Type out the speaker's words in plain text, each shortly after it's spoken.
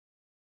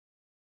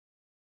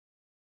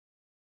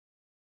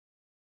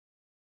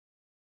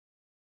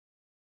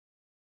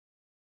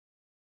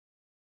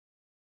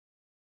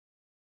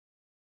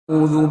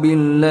أعوذ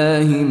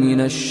بالله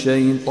من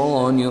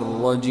الشيطان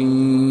الرجيم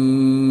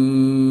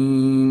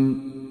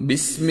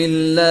بسم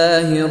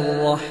الله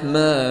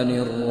الرحمن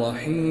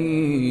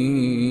الرحيم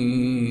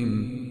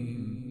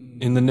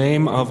In the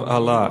name of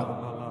Allah,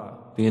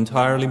 the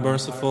entirely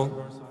merciful,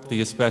 the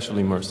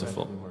especially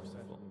merciful.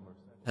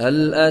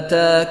 هل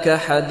أتاك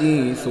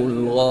حديث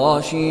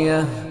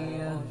الغاشية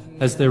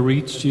Has there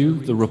reached you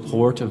the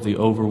report of the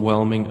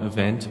overwhelming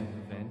event?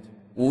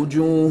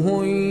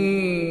 وجوه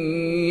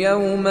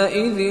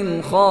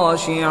يومئذ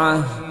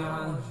خاشعة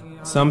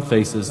Some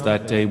faces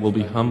that day will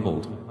be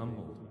humbled,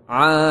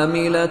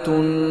 عاملة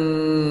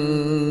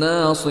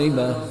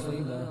ناصبة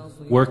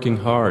working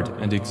hard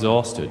and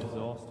exhausted.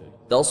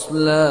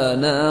 تصلى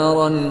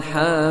نارا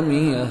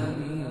حامية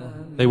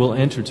They will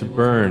enter to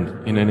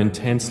burn in an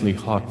intensely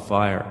hot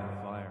fire.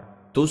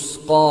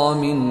 تسقى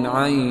من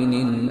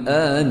عين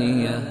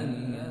آنية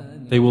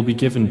They will be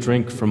given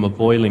drink from a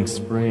boiling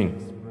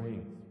spring.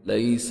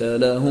 ليس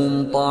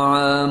لهم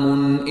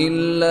طعام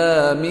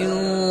إلا من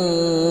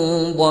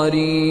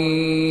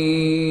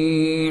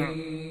ضريع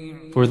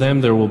For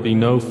them there will be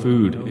no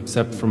food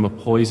except from a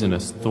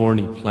poisonous,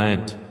 thorny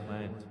plant,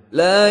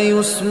 لا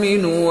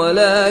يسمن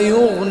ولا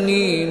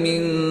يغني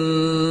من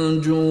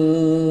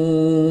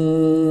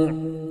جوع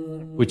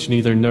which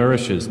neither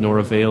nourishes nor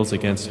avails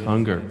against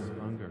hunger.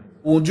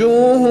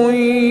 وجوه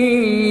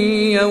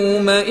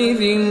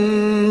يومئذ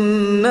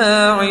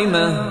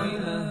ناعمة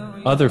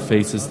Other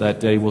faces that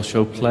day will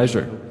show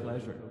pleasure.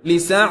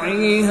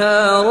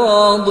 لسعيها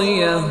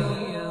راضية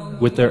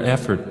With their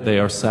effort they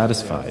are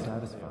satisfied.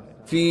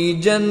 في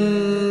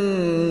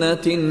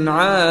جنة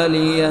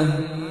عالية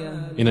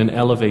In an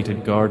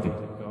elevated garden,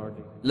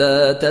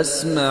 لا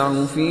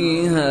تسمع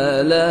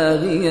فيها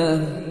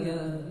لاغية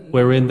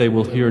wherein they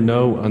will hear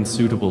no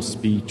unsuitable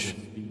speech.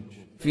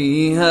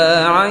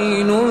 فيها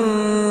عين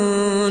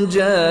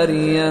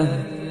جارية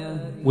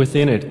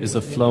Within it is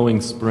a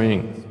flowing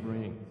spring.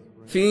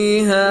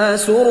 فيها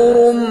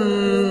سرر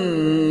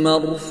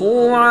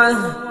مرفوعة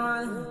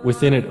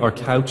Within it are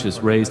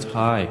couches raised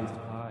high,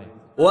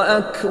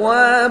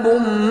 وأكواب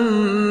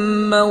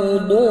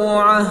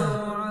موضوعة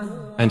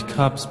and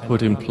cups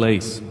put in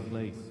place,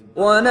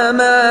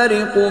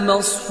 ونمارق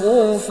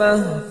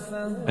مصفوفة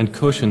and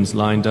cushions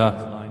lined up,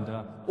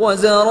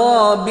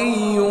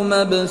 وزرابي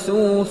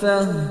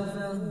مبثوثة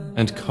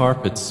and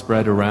carpets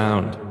spread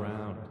around.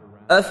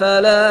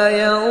 أفلا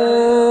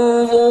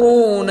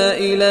ينظرون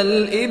إلى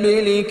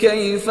الإبل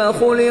كيف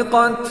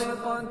خلقت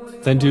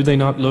Then do they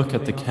not look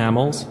at the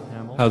camels,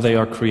 how they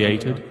are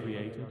created,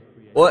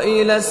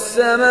 وإلى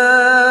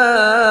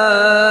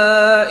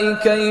السماء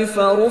كيف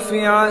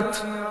رفعت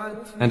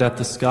and at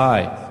the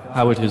sky,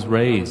 how it is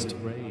raised,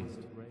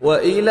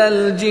 وإلى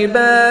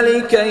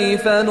الجبال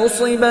كيف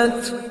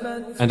نصبت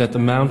and at the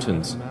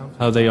mountains,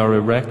 how they are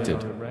erected,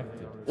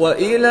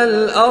 وإلى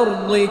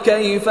الأرض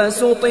كيف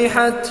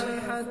سطحت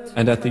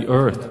and at the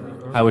earth,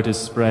 how it is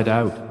spread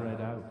out.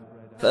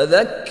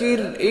 فذكر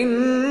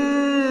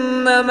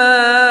إنما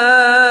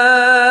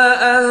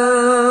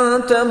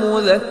أنت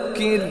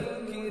مذكر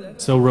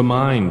So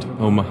remind,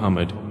 O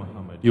Muhammad,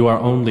 you are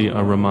only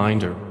a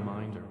reminder.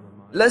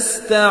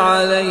 لست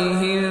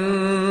عليهم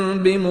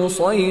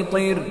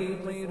بمسيطر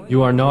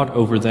You are not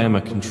over them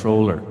a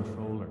controller,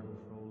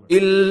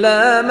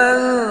 إلا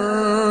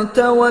من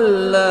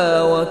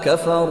تولى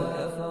وكفر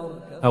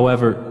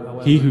however,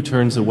 he who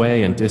turns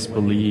away and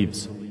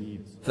disbelieves,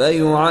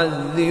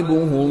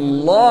 فيعذبه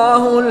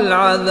الله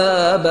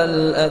العذاب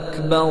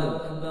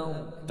الأكبر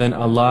then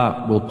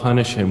Allah will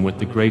punish him with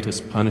the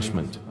greatest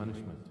punishment.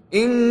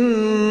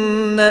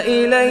 إن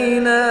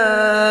إلينا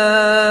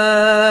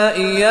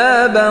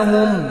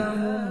إيابهم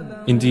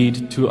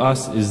Indeed, to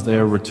us is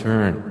their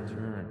return.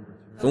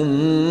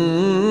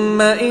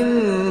 ثم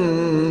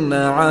إن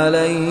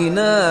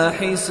علينا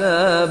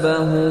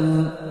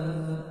حسابهم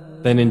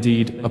Then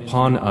indeed,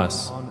 upon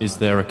us is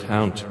their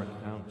account.